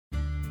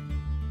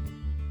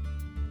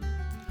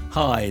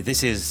Hi,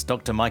 this is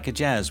Dr. Micah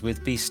Jazz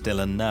with Be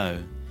Still and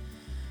Know.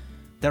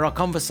 There are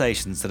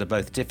conversations that are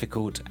both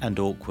difficult and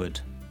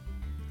awkward.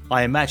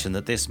 I imagine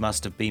that this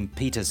must have been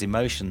Peter's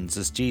emotions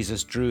as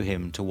Jesus drew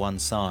him to one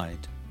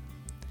side.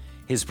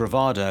 His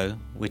bravado,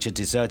 which had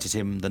deserted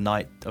him the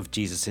night of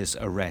Jesus'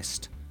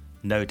 arrest,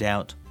 no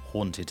doubt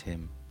haunted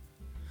him.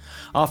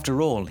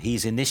 After all,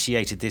 he's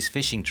initiated this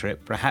fishing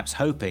trip perhaps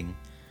hoping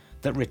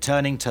that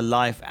returning to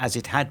life as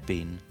it had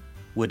been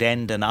would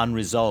end an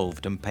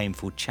unresolved and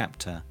painful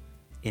chapter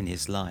in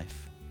his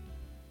life.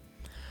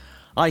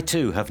 I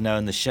too have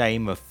known the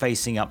shame of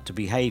facing up to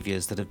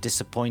behaviours that have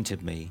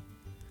disappointed me.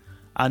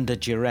 Under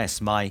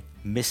duress, my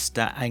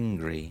Mr.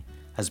 Angry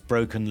has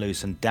broken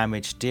loose and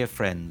damaged dear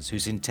friends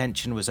whose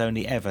intention was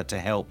only ever to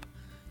help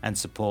and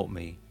support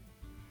me.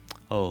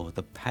 Oh,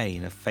 the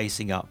pain of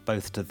facing up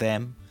both to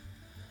them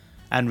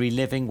and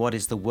reliving what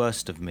is the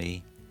worst of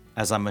me,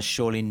 as I must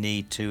surely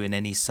need to in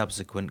any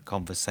subsequent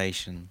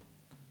conversation.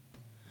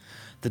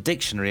 The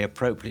dictionary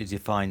appropriately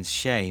defines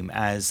shame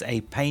as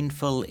a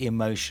painful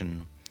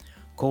emotion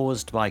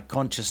caused by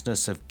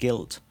consciousness of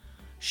guilt,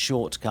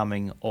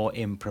 shortcoming, or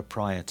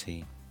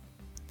impropriety.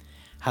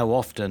 How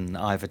often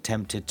I've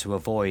attempted to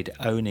avoid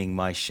owning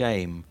my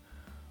shame,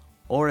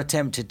 or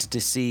attempted to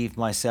deceive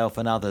myself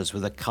and others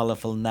with a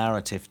colourful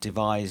narrative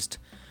devised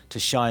to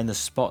shine the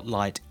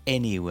spotlight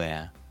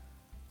anywhere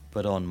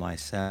but on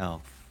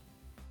myself.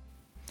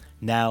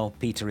 Now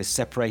Peter is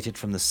separated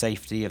from the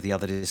safety of the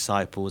other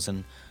disciples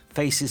and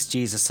faces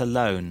Jesus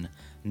alone,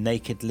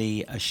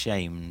 nakedly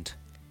ashamed.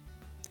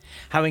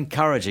 How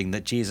encouraging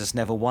that Jesus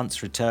never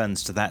once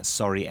returns to that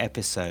sorry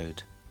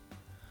episode.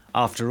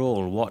 After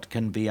all, what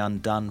can be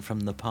undone from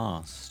the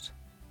past?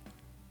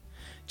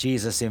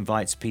 Jesus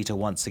invites Peter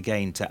once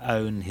again to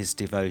own his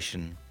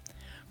devotion,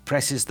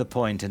 presses the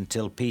point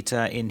until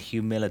Peter in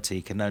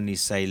humility can only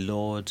say,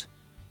 "Lord,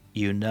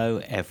 you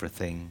know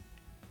everything.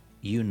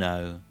 You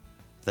know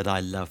that I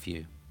love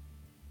you."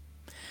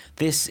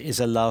 This is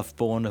a love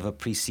born of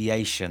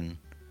appreciation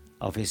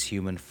of his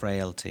human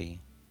frailty.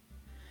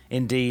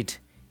 Indeed,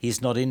 he is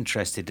not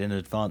interested in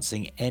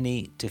advancing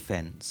any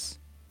defense,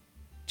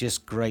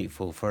 just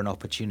grateful for an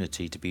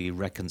opportunity to be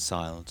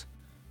reconciled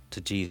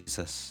to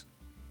Jesus.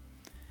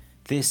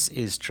 This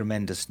is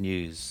tremendous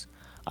news.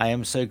 I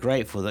am so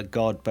grateful that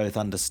God both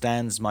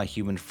understands my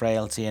human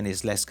frailty and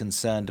is less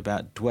concerned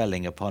about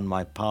dwelling upon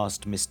my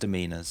past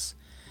misdemeanors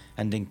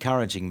and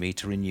encouraging me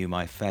to renew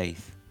my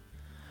faith.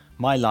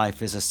 My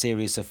life is a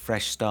series of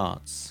fresh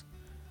starts.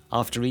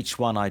 After each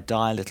one, I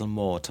die a little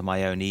more to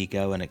my own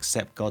ego and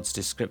accept God's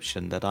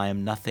description that I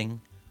am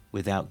nothing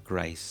without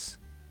grace.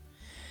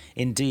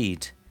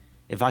 Indeed,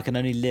 if I can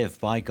only live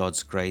by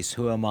God's grace,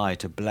 who am I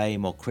to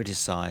blame or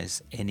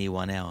criticize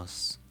anyone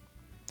else?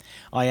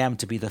 I am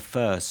to be the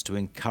first to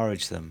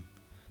encourage them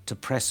to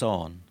press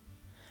on,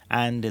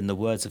 and, in the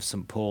words of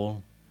St.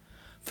 Paul,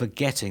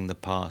 forgetting the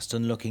past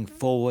and looking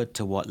forward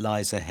to what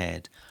lies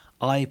ahead,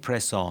 I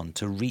press on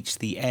to reach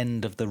the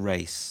end of the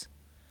race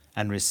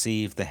and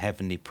receive the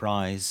heavenly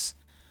prize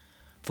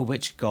for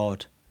which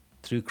God,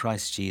 through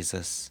Christ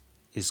Jesus,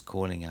 is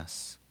calling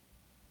us.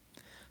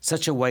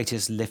 Such a weight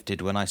is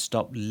lifted when I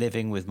stop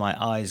living with my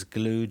eyes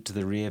glued to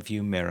the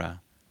rearview mirror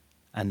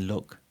and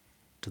look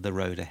to the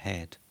road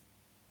ahead.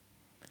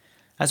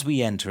 As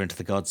we enter into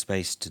the God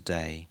space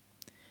today,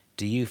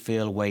 do you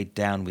feel weighed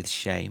down with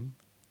shame?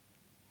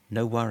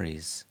 No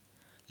worries.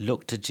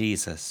 Look to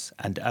Jesus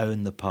and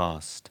own the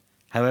past,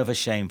 however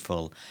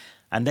shameful,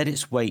 and let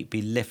its weight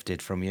be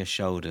lifted from your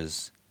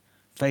shoulders.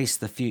 Face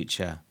the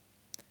future,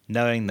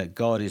 knowing that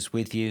God is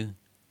with you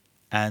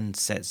and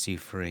sets you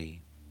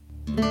free.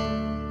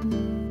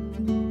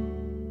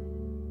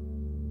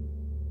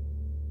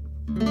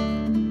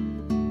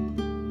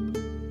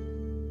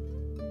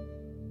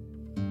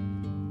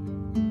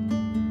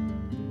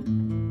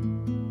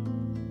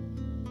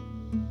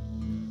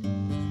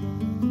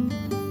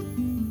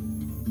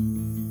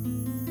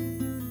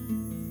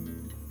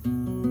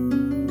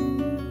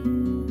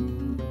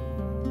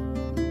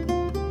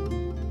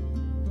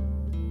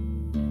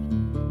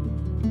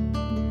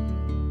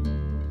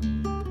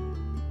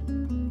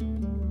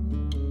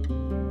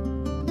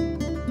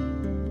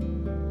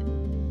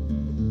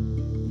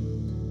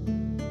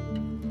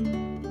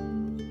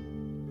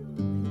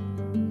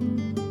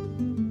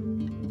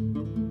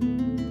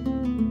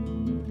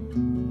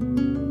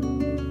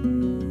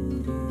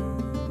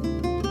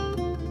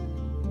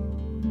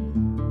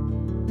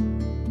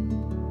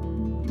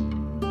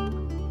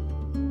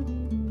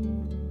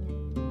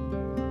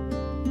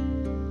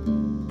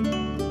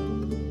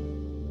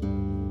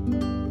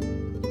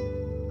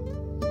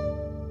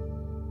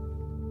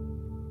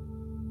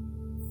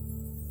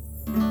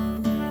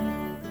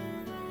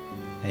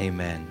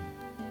 Amen.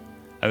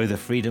 Oh, the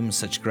freedom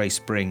such grace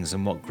brings,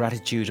 and what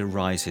gratitude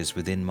arises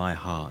within my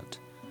heart.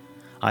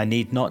 I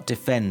need not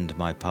defend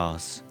my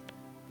past,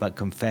 but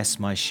confess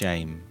my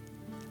shame,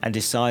 and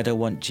decide I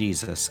want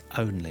Jesus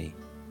only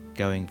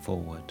going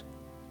forward.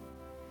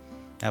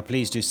 Now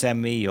please do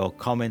send me your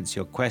comments,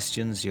 your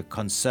questions, your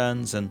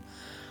concerns, and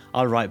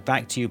I'll write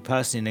back to you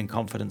personally and in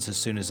confidence as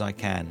soon as I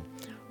can.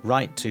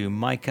 Write to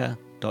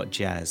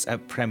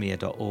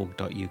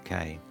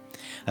micah.jazz@premier.org.uk.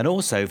 And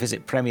also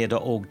visit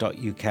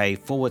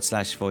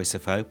premier.org.uk/Voice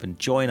of Hope and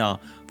join our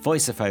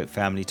Voice of Hope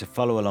family to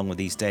follow along with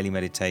these daily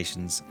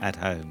meditations at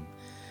home.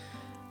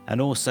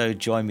 And also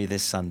join me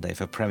this Sunday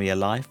for Premier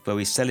Life, where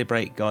we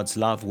celebrate God's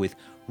love with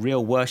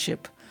real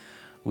worship.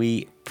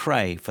 We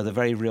pray for the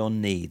very real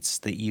needs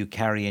that you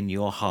carry in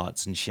your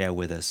hearts and share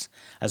with us,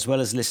 as well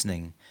as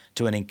listening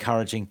to an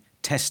encouraging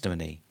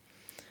testimony.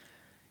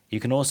 You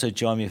can also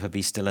join me for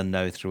Be Still and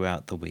Know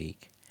throughout the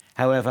week.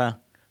 However,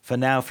 for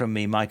now from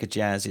me, Micah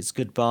Jazz, it's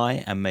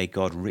goodbye and may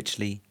God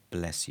richly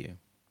bless you.